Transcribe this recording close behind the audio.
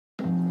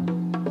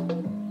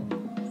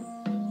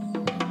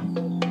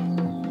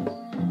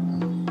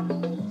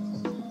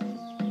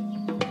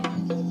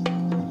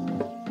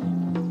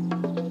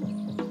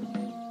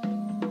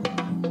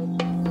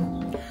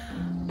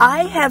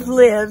I have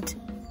lived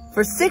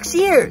for 6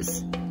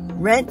 years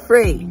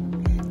rent-free.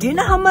 Do you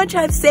know how much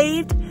I've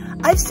saved?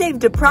 I've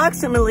saved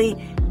approximately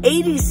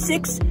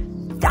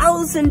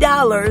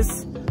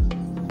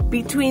 $86,000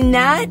 between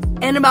that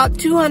and about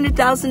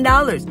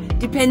 $200,000,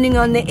 depending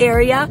on the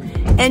area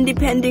and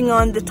depending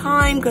on the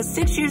time, because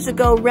 6 years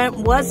ago rent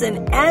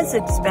wasn't as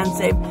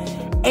expensive,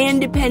 and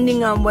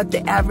depending on what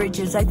the average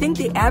is. I think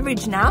the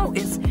average now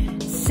is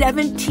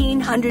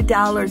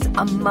 $1,700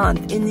 a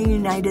month in the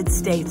United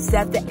States.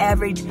 That's the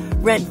average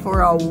rent for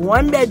a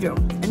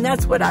one-bedroom. And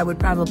that's what I would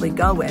probably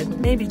go with,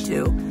 maybe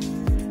two.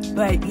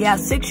 But yeah,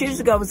 6 years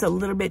ago was a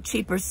little bit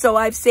cheaper. So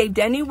I've saved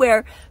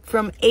anywhere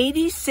from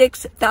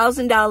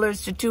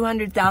 $86,000 to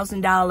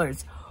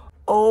 $200,000.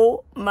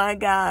 Oh my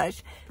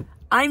gosh.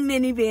 I'm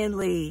Minivan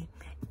Lee,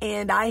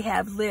 and I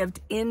have lived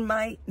in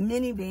my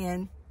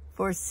minivan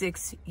for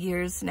 6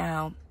 years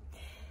now.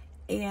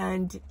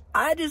 And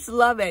I just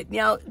love it.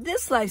 Now,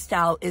 this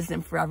lifestyle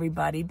isn't for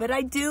everybody, but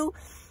I do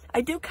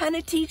kind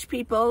of teach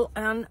people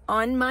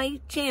on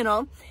my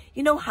channel,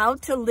 you know, how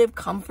to live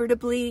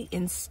comfortably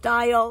in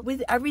style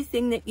with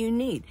everything that you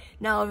need.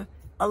 Now,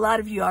 a lot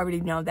of you already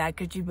know that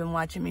because you've been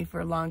watching me for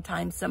a long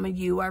time. Some of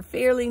you are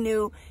fairly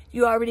new.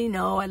 You already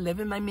know I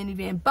live in my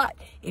minivan. But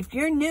if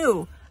you're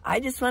new, I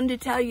just wanted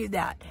to tell you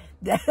that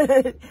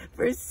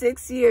for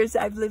 6 years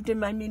I've lived in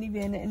my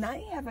minivan, and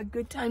I have a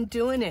good time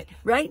doing it.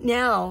 Right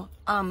now,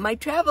 my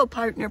travel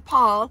partner,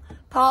 Paul,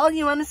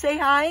 you want to say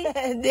hi?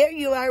 There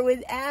you are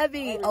with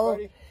Abby. Hi, oh,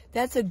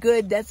 that's a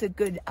good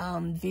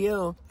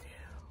view.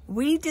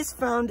 We just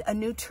found a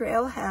new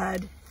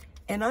trailhead,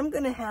 and I'm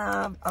going to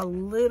have a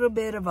little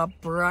bit of a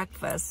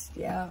breakfast.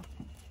 Yeah.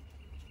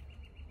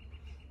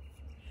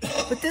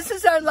 But this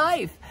is our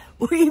life.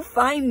 We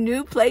find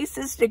new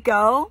places to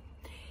go,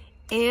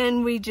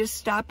 and we just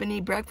stop and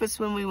eat breakfast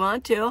when we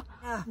want to.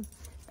 Yeah.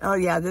 Oh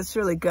yeah, this is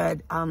really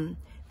good.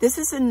 This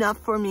is enough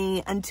for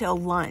me until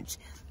lunch.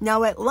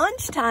 Now at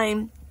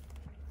lunchtime,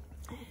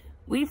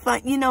 we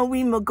find, you know,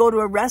 we will go to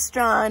a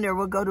restaurant or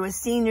we'll go to a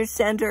senior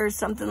center or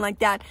something like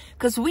that,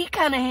 because we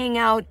kind of hang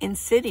out in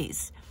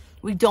cities.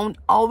 We don't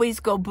always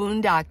go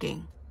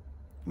boondocking,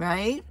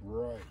 right?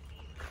 Right.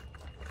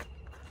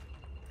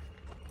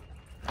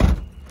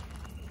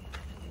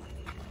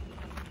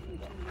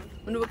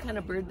 Wonder what kind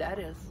of bird that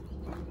is.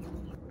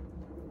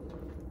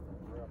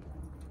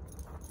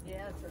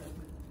 Yeah,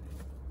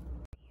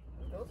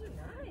 those are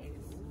nice.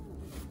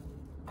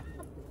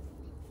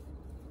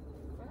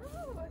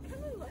 Oh, I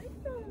kind of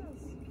like those.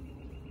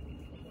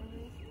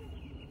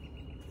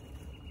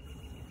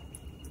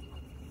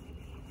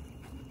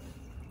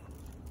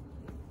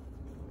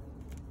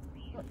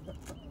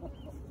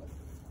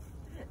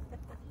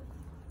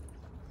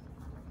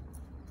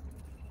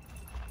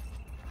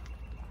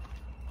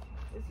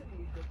 This would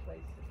be a good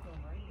place to film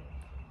right here.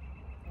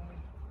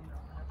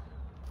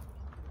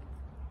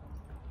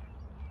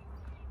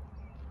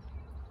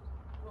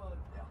 Well,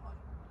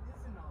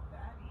 isn't all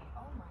that?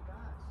 Oh my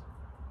gosh.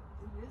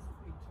 It is a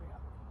big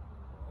trail.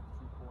 Well,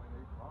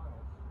 2.8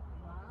 miles.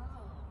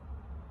 Wow.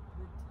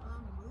 The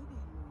Tom Moody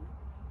loop.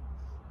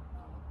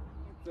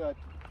 That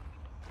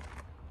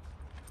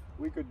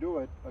we could do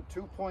it a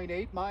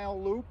 2.8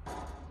 mile loop,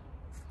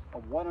 a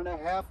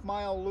 1.5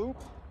 mile loop,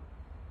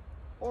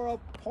 or a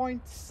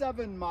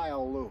 0.7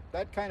 mile loop.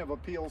 That kind of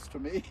appeals to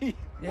me.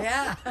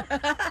 Yeah.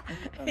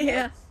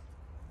 Yeah.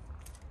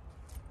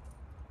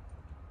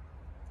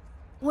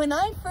 When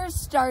I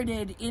first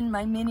started in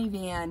my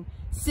minivan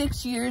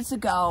 6 years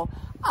ago,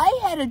 I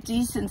had a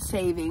decent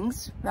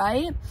savings,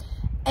 right?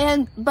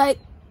 But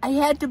I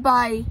had to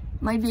buy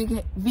my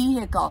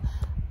vehicle,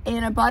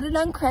 and I bought it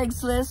on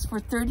Craigslist for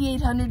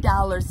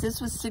 $3,800.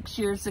 This was 6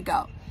 years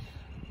ago.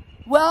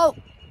 Well,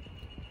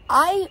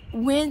 I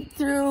went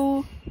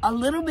through a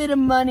little bit of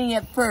money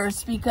at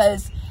first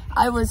because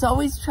I was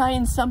always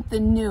trying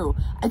something new.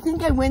 I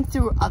think I went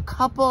through a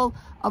couple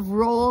of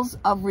rolls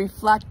of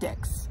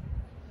Reflectix,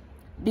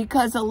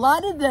 because a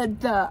lot of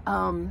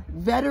the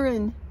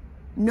veteran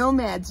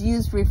nomads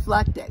use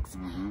Reflectix.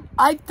 Mm-hmm.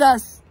 I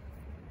thus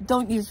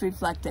don't use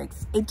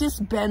Reflectix. It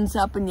just bends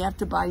up and you have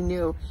to buy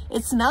new.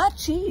 It's not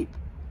cheap.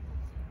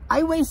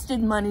 I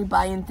wasted money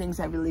buying things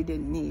I really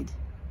didn't need.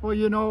 Well,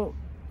 you know,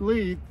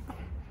 Lee,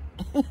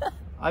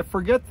 I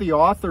forget the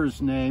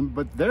author's name,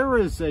 but there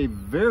is a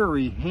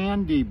very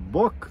handy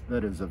book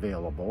that is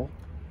available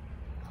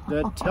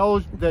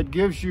that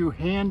gives you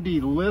handy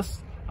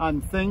lists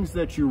on things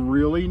that you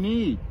really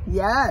need.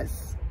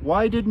 Yes.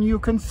 Why didn't you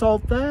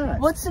consult that?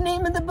 What's the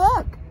name of the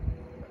book?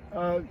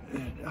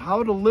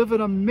 How to Live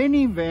in a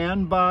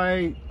Minivan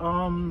by,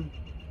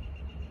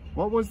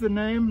 what was the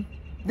name?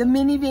 The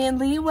Minivan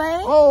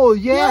Leeway? Oh,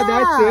 yeah,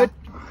 that's it.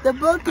 The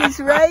book is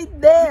right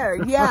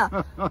there.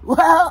 Yeah.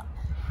 Well,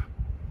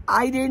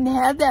 I didn't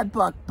have that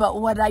book,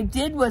 but what I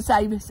did was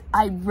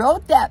I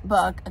wrote that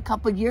book a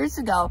couple years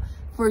ago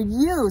for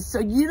you, so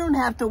you don't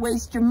have to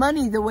waste your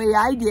money the way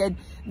I did,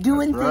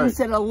 doing things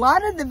that a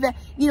lot of the,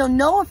 you know,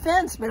 no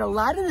offense, but a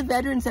lot of the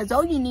veterans says,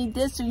 oh, you need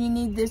this, or you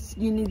need this,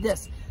 you need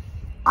this.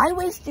 I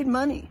wasted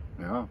money.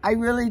 Yeah. I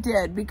really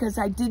did, because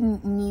I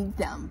didn't need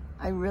them.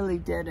 I really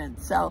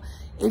didn't. So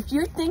if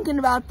you're thinking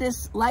about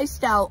this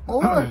lifestyle,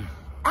 or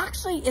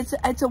actually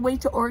it's a way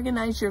to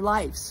organize your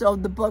life. So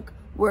the book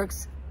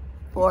works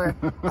for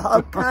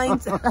all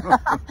kinds of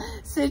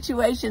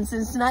situations.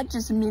 It's not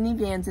just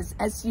minivans, it's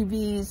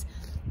SUVs,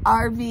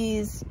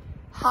 RVs,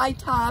 high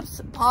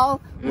tops.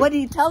 Paul, what do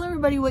you tell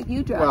everybody what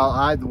you drive?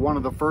 Well, one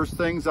of the first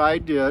things I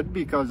did,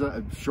 because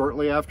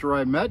shortly after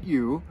I met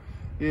you,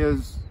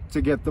 is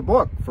to get the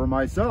book for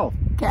myself.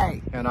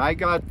 Okay. And I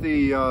got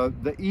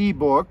the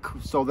e-book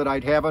so that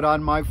I'd have it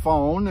on my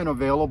phone and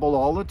available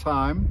all the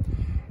time.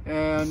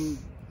 And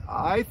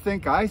I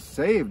think I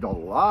saved a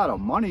lot of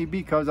money,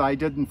 because I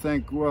didn't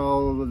think,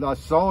 well,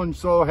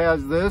 so-and-so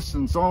has this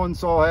and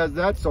so-and-so has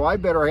that, so I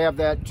better have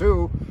that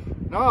too.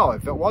 No,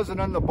 if it wasn't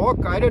in the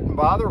book, I didn't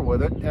bother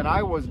with it, and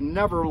I was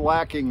never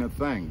lacking a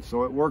thing.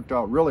 So it worked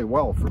out really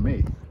well for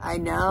me. I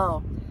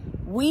know.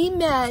 We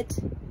met,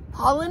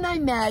 Paul and I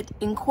met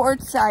in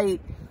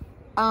Quartzsite,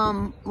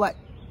 what,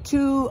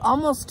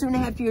 almost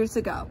 2.5 years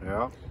ago.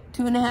 Yeah.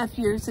 2.5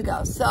 years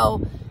ago.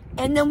 So,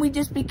 and then we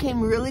just became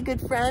really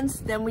good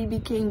friends. Then we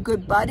became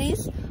good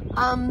buddies.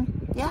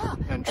 Yeah.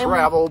 And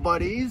travel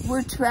buddies.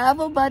 We're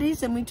travel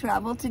buddies, and we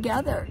travel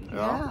together.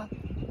 Yeah.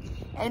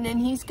 And then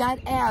he's got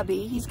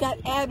Abby. He's got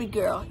Abby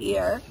girl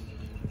here.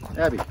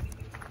 Abby.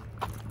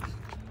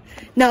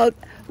 Now,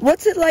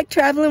 what's it like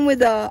traveling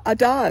with a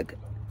dog?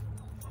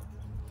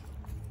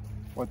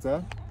 What's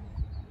that?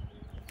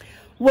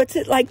 What's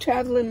it like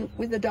traveling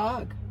with a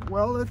dog?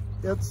 Well,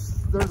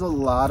 there's a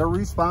lot of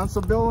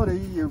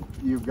responsibility.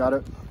 You've got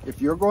to,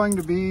 if you're going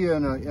to be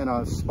in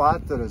a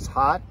spot that is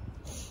hot,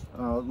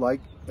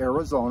 like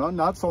Arizona,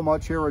 not so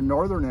much here in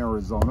northern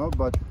Arizona,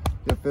 but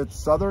if it's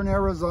southern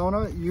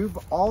Arizona, you've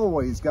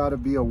always got to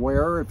be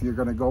aware. If you're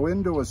going to go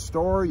into a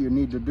store, you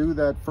need to do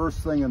that first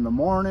thing in the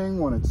morning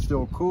when it's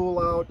still cool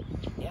out,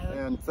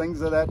 and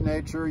things of that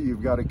nature.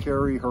 You've got to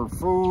carry her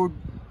food,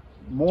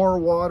 more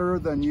water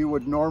than you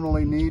would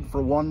normally need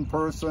for one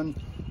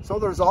person. So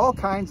there's all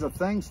kinds of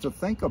things to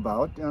think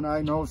about, and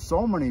I know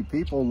so many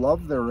people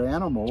love their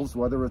animals,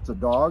 whether it's a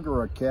dog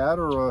or a cat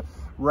or a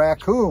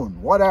raccoon,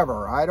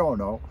 whatever, I don't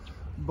know.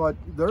 But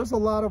there's a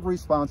lot of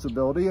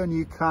responsibility, and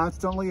you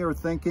constantly are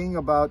thinking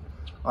about,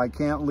 I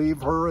can't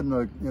leave her in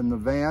the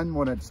van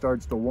when it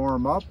starts to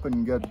warm up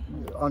and get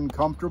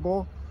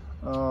uncomfortable.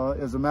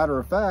 As a matter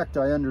of fact,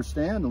 I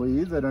understand,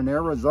 Lee, that in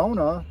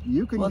Arizona,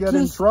 you can get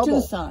in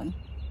trouble. Tucson.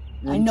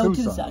 I know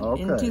Tucson.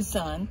 Okay. In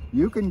Tucson.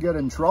 You can get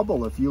in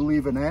trouble if you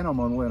leave an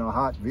animal in a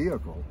hot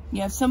vehicle.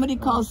 Yeah, if somebody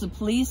calls the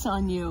police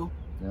on you.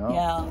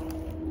 Yeah.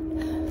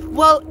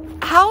 Well,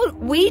 how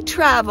we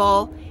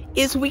travel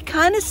is we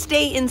kind of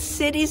stay in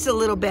cities a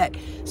little bit.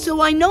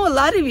 So I know a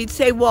lot of you'd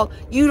say, well,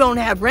 you don't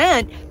have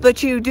rent,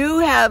 but you do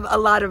have a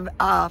lot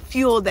of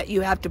fuel that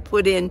you have to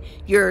put in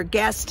your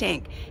gas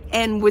tank.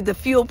 And with the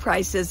fuel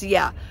prices,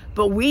 yeah,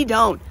 but we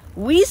don't.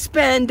 We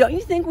spend, don't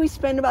you think we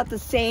spend about the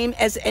same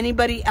as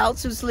anybody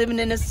else who's living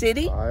in a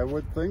city? I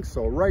would think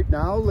so. Right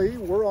now, Lee,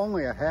 we're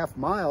only a half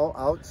mile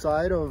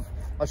outside of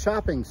a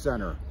shopping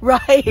center.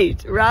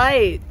 Right,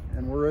 right.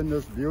 And we're in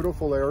this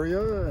beautiful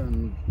area,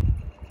 and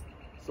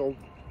so,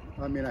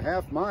 I mean, a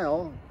half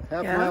mile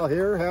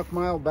here, half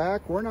mile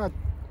back. We're not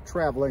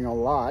traveling a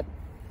lot.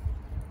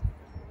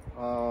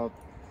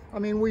 I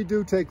mean, we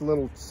do take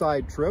little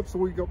side trips.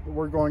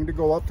 We're going to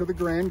go up to the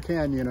Grand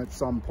Canyon at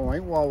some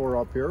point while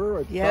we're up here.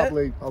 It's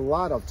probably a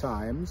lot of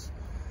times.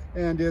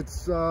 And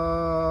it's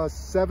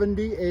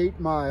 78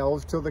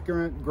 miles to the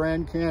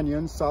Grand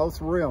Canyon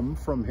South Rim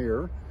from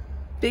here.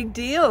 Big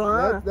deal,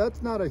 huh?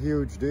 That's not a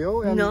huge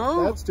deal. And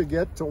no. That's to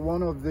get to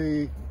one of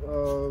the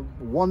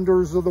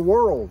wonders of the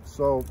world.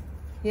 So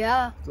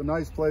yeah, it's a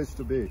nice place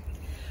to be.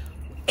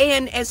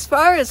 And as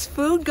far as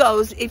food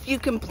goes, if you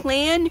can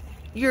plan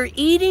your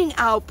eating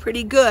out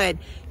pretty good.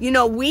 You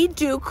know, we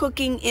do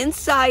cooking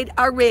inside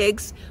our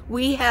rigs.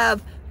 We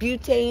have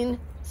butane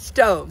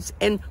stoves.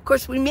 And of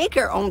course, we make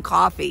our own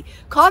coffee.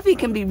 Coffee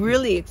can be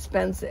really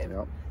expensive.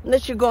 Yep.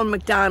 Unless you're going to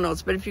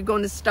McDonald's, but if you're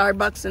going to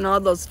Starbucks and all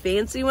those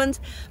fancy ones,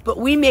 but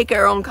we make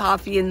our own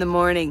coffee in the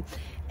morning.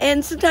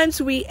 And sometimes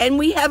we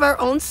have our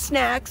own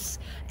snacks,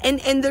 and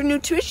they're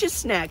nutritious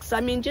snacks.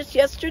 I mean, just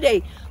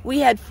yesterday, we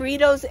had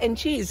Fritos and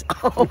cheese.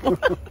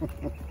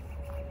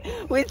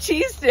 With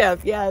cheese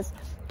dip, yes.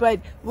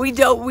 But we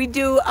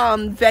do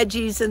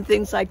veggies and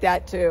things like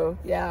that too,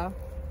 yeah.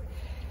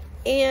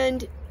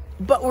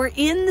 But we're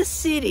in the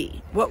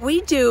city. What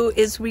we do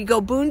is we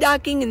go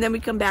boondocking and then we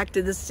come back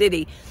to the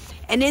city.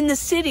 And in the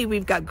city,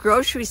 we've got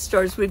grocery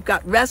stores, we've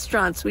got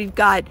restaurants, we've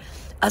got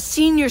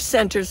senior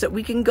centers that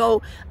we can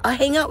go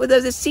hang out with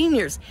other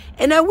seniors.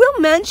 And I will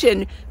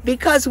mention,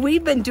 because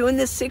we've been doing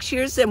this 6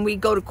 years and we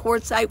go to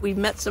Quartzsite, we've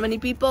met so many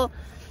people,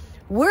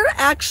 we're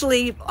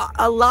actually,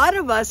 a lot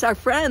of us, our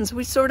friends,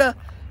 we sort of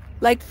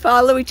like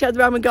follow each other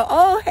around and go,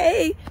 oh,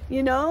 hey,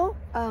 you know,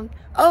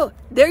 Oh,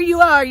 there you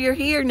are. You're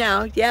here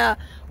now. Yeah,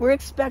 we're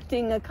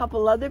expecting a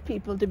couple other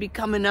people to be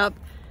coming up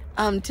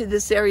to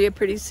this area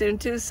pretty soon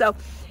too. So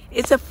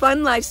it's a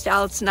fun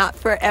lifestyle. It's not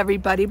for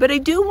everybody, but I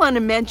do want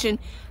to mention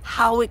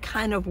how it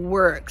kind of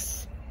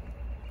works.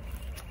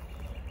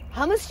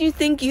 How much do you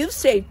think you've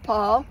saved,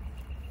 Paul?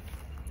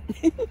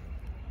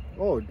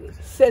 Oh,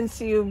 since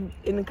you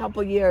in a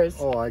couple years.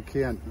 Oh, I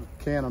can't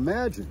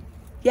imagine.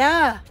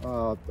 Yeah.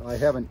 I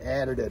haven't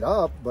added it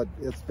up, but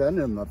it's been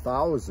in the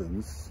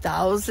thousands.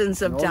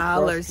 Thousands of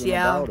dollars,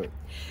 yeah. About it.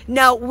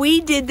 Now,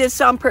 we did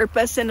this on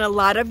purpose, and a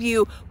lot of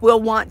you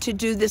will want to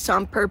do this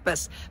on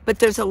purpose, but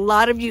there's a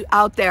lot of you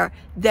out there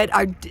that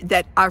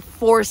are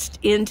forced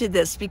into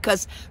this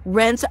because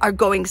rents are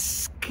going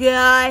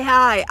sky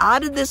high,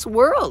 out of this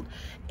world.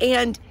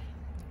 And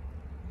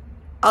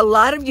a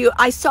lot of you,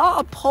 I saw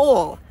a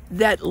poll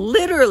that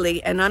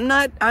literally, and I'm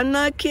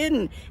not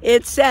kidding,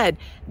 it said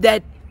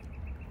that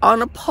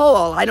on a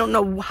poll, I don't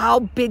know how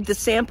big the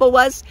sample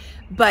was,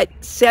 but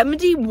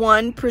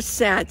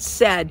 71%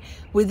 said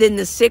within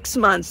the 6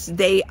 months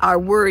they are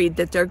worried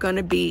that they're going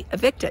to be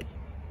evicted.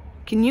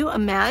 Can you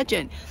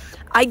imagine?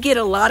 I get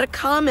a lot of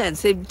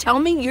comments. They tell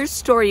me your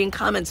story in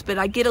comments, but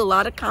I get a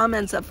lot of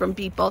comments up from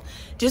people.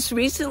 Just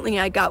recently,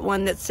 I got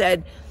one that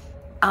said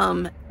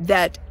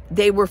that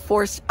they were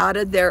forced out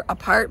of their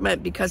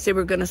apartment because they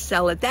were going to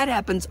sell it. That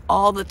happens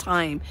all the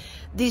time.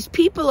 These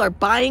people are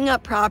buying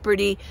up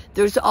property.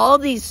 There's all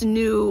these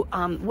new,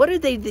 what are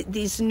they,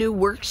 these new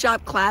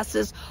workshop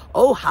classes?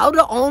 Oh, how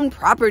to own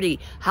property,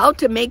 how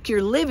to make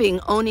your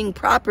living owning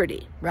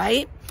property,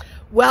 right?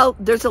 Well,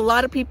 there's a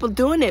lot of people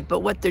doing it, but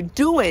what they're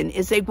doing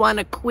is they want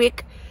a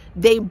quick,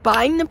 they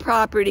buying the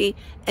property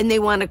and they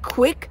want a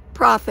quick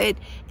profit,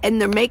 and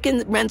they're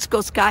making rents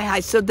go sky high.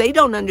 So they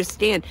don't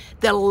understand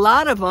that a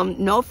lot of them,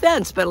 no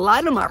offense, but a lot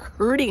of them are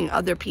hurting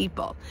other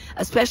people,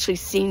 especially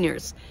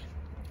seniors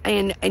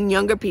and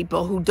younger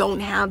people who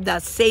don't have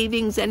that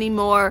savings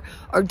anymore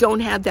or don't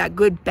have that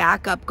good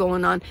backup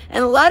going on.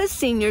 And a lot of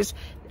seniors,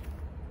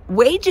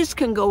 wages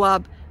can go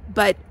up,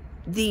 but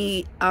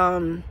the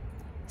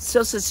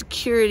Social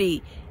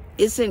Security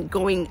isn't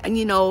going, and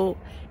you know,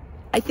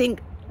 I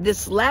think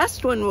this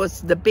last one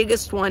was the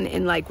biggest one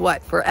in like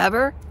what,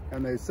 forever?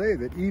 And they say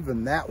that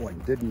even that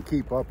one didn't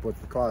keep up with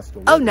the cost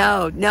of living. Oh,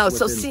 no.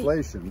 With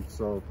inflation,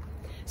 so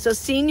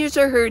seniors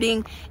are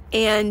hurting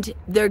and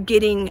they're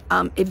getting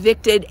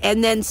evicted.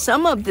 And then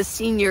some of the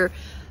senior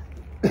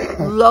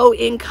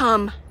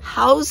low-income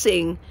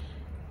housing,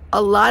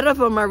 a lot of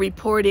them are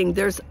reporting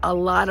there's a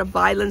lot of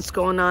violence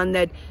going on,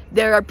 that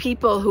there are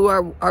people who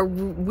are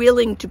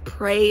willing to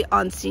prey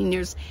on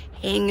seniors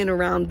hanging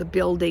around the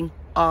building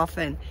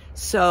often.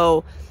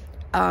 So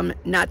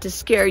not to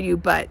scare you,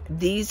 but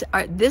this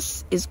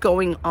is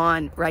going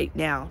on right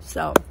now.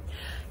 So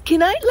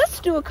let's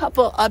do a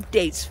couple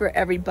updates for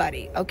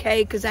everybody,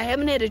 okay? Because I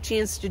haven't had a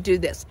chance to do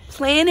this.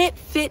 Planet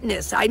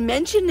Fitness. I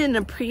mentioned in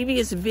a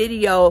previous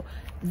video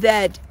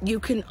that you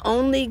can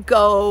only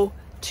go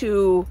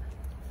to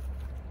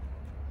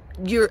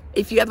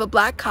if you have a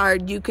black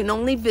card, you can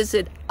only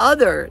visit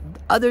other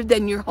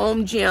than your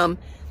home gym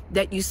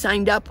that you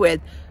signed up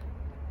with.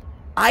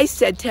 I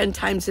said 10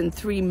 times in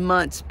 3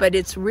 months, but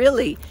it's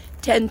really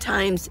 10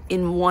 times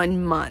in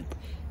 1 month.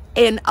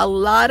 And a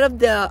lot of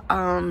the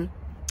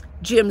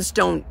gyms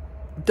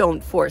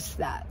don't force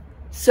that.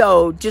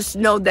 So just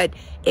know that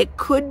it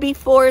could be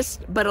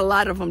forced, but a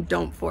lot of them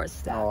don't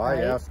force that. Oh,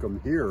 I asked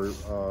them here.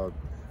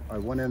 I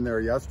went in there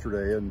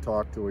yesterday and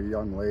talked to a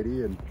young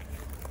lady, and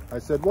I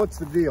said, what's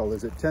the deal?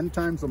 Is it 10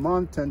 times a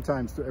month, 10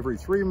 times every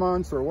 3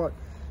 months, or what?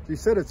 She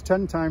said it's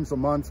 10 times a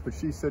month, but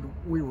she said,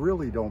 we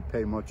really don't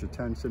pay much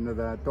attention to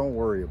that. Don't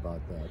worry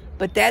about that.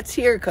 But that's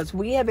here because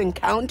we have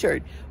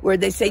encountered where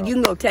they say, you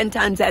can go 10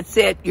 times, that's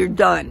it, you're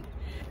done.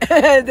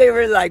 They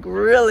were like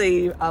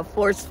really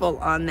forceful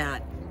on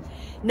that.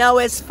 Now,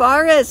 as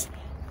far as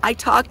I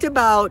talked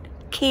about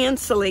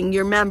canceling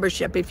your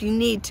membership if you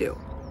need to.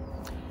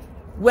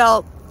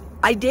 Well,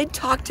 I did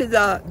talk to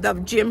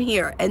the gym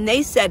here, and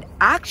they said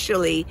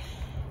actually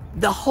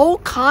the whole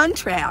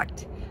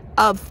contract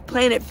of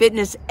Planet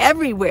Fitness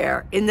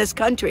everywhere in this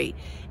country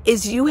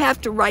is you have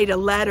to write a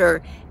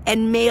letter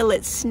and mail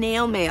it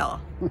snail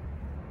mail.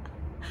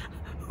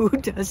 Who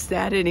does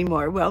that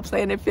anymore? Well,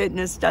 Planet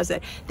Fitness does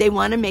it. They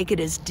want to make it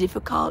as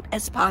difficult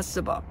as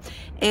possible.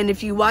 And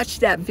if you watch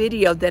that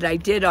video that I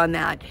did on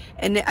that,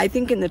 and I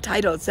think in the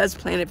title it says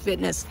Planet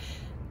Fitness,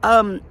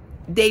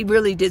 they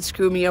really did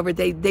screw me over.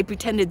 They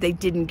pretended they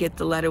didn't get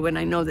the letter when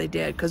I know they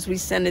did, because we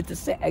sent it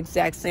the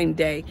exact same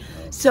day.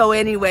 So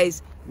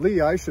anyways,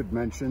 Lee, I should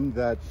mention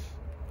that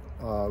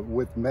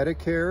with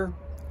Medicare,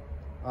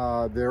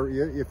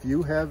 if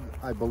you have,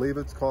 I believe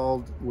it's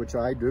called, which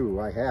I do,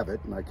 I have it,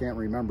 and I can't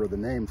remember the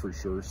name for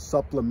sure,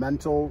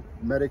 supplemental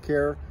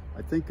Medicare.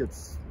 I think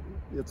it's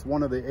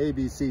one of the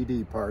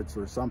ABCD parts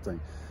or something.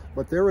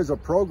 But there is a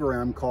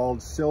program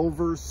called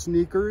Silver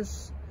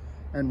Sneakers.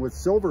 And with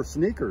Silver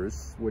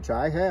Sneakers, which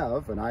I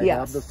have, and I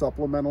have the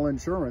supplemental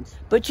insurance.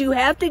 But you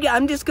have to get,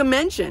 I'm just going to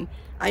mention,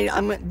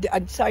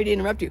 I'm sorry to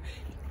interrupt you.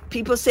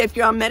 people say if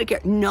you're on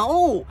Medicare.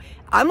 No,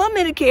 I'm on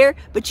Medicare,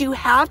 but you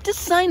have to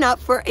sign up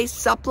for a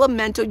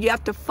supplemental. You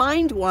have to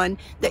find one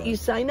that you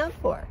sign up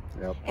for.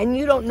 Yep. And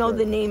you don't know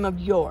the name of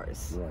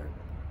yours. Right.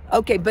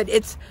 Okay, but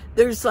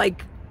there's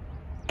like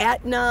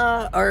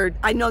Aetna, or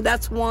I know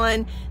that's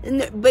one,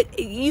 but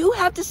you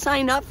have to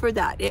sign up for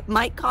that. It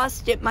might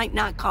cost, it might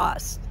not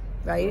cost,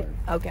 right?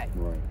 Okay.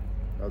 Right,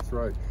 that's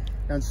right.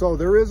 And so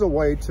there is a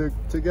way to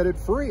get it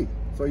free.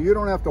 So you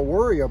don't have to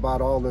worry about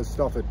all this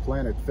stuff at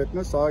Planet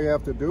Fitness. All you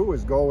have to do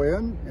is go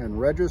in and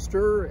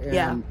register,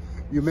 and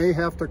you may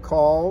have to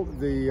call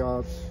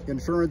the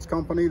insurance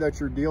company that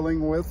you're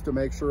dealing with to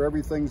make sure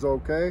everything's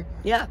okay.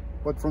 Yeah.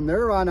 But from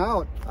there on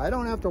out, I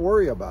don't have to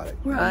worry about it.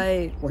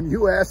 Right. When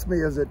you ask me,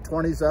 is it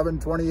 27,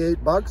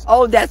 28 bucks?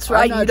 Oh, that's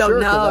right. I'm not You don't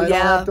sure, know. 'cause I Yeah.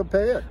 don't have to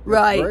pay it.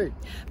 Right. Great.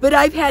 But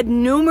I've had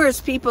numerous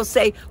people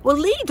say, well,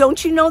 Lee,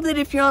 don't you know that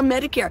if you're on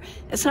Medicare?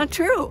 It's not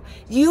true.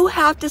 You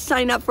have to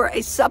sign up for a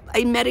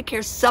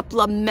Medicare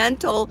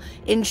supplemental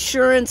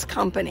insurance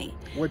company.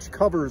 Which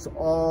covers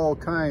all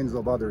kinds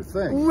of other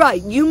things.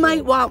 Right. You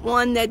might want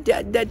one that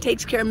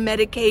takes care of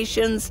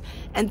medications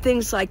and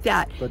things like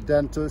that. The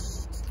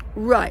dentist.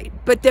 Right.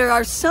 But there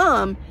are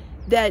some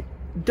that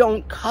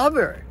don't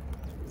cover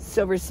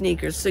silver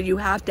sneakers, so you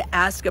have to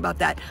ask about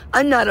that.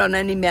 I'm not on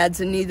any meds,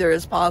 and neither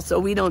is Paul, so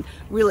we don't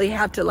really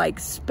have to like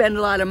spend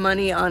a lot of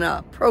money on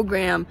a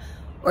program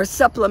or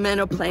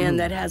supplemental plan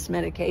that has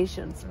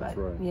medications. But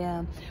right.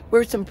 yeah,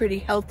 we're some pretty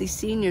healthy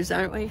seniors,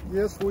 aren't we?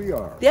 Yes, we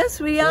are. Yes,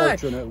 we are.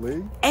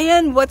 Fortunately.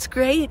 And what's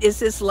great is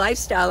this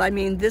lifestyle. I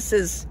mean,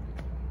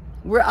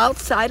 we're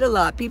outside a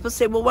lot. People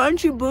say, well, why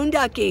aren't you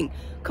boondocking?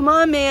 Come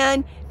on,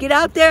 man, get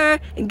out there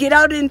and get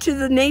out into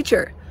the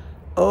nature.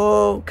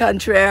 Oh,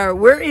 contraire,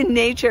 we're in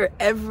nature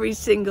every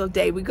single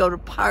day. We go to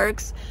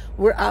parks.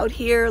 We're out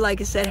here, like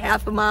I said,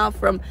 half a mile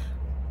from,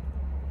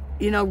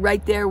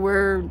 right there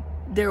where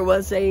there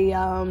was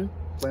a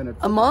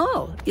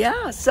mall.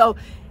 Yeah, so,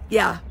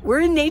 yeah,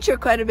 we're in nature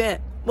quite a bit.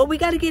 Well, we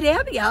got to get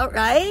Abby out,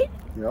 right?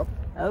 Yep.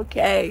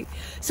 Okay,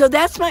 so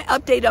that's my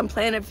update on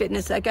Planet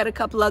Fitness. I got a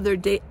couple other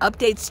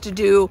updates to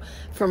do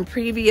from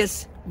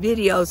previous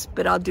videos,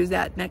 but I'll do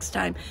that next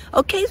time.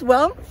 Okay,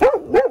 well.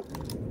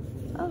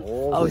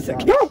 Oh, it's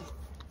okay.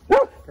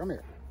 Come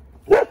here.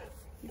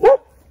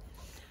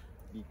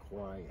 Be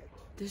quiet.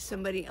 There's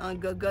somebody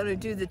gonna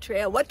do the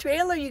trail. What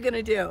trail are you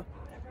gonna do?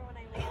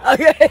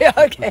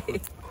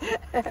 Okay.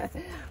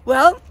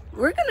 Well,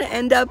 we're gonna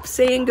end up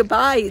saying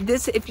goodbye.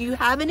 If you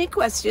have any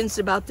questions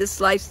about this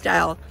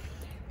lifestyle,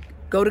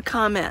 go to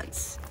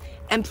comments.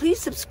 And please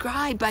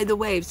subscribe, by the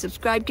way.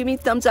 Subscribe, give me a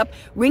thumbs up,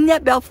 ring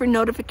that bell for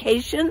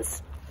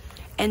notifications,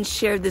 and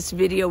share this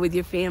video with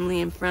your family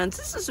and friends.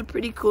 This is a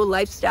pretty cool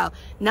lifestyle.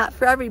 Not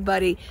for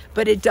everybody,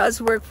 but it does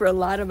work for a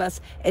lot of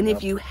us. And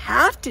if you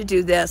have to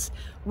do this,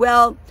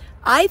 well,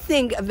 I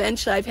think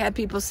eventually, I've had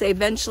people say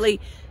eventually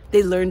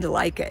they learn to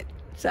like it.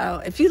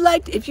 So if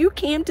you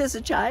camped as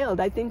a child,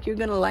 I think you're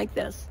gonna like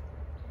this.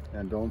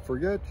 And don't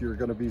forget, you're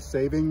gonna be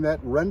saving that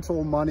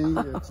rental money.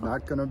 It's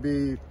not gonna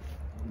be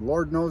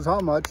Lord knows how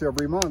much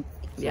every month.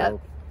 So. Yep.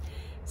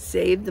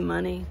 Save the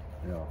money.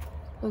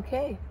 Yeah.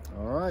 Okay.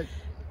 All right.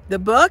 The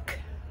book,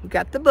 we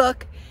got the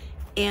book,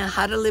 and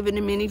How to Live in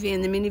a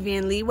Minivan, the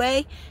Minivan Lee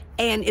Way,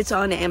 and it's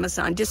on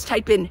Amazon. Just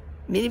type in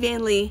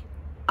Minivan Lee,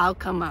 I'll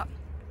come up.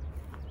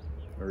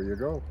 There you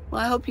go.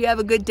 Well, I hope you have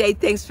a good day.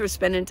 Thanks for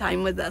spending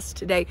time with us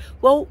today.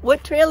 Well,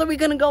 what trail are we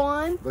going to go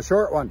on? The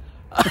short one.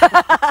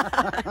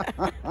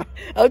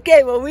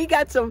 Okay, well, we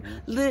got some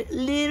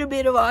little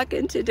bit of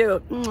walking to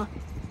do.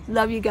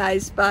 Love you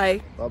guys.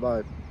 Bye.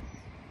 Bye-bye.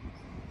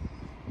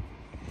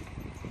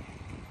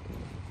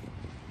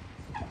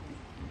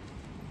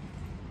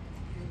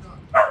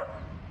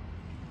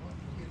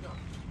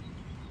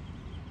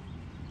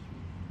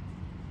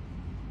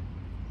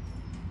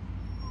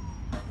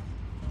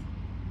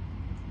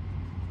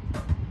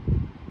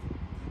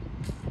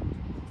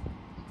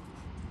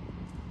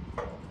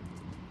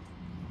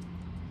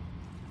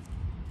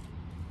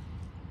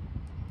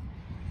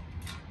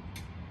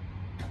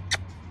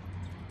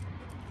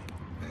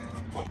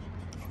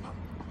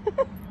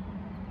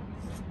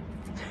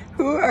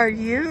 Who are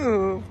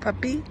you,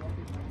 puppy?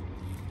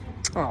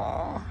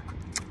 Aww.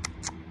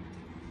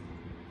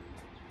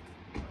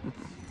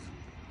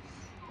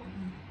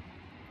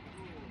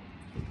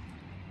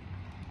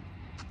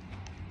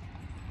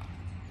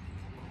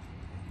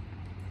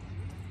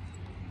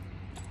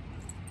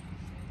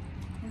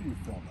 Who are you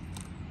filming?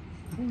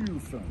 Who are you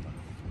filming?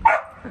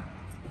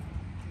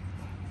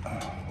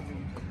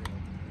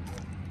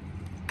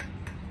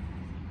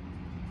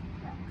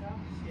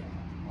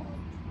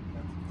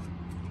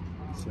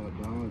 Sat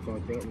down, I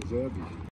thought that was Abby.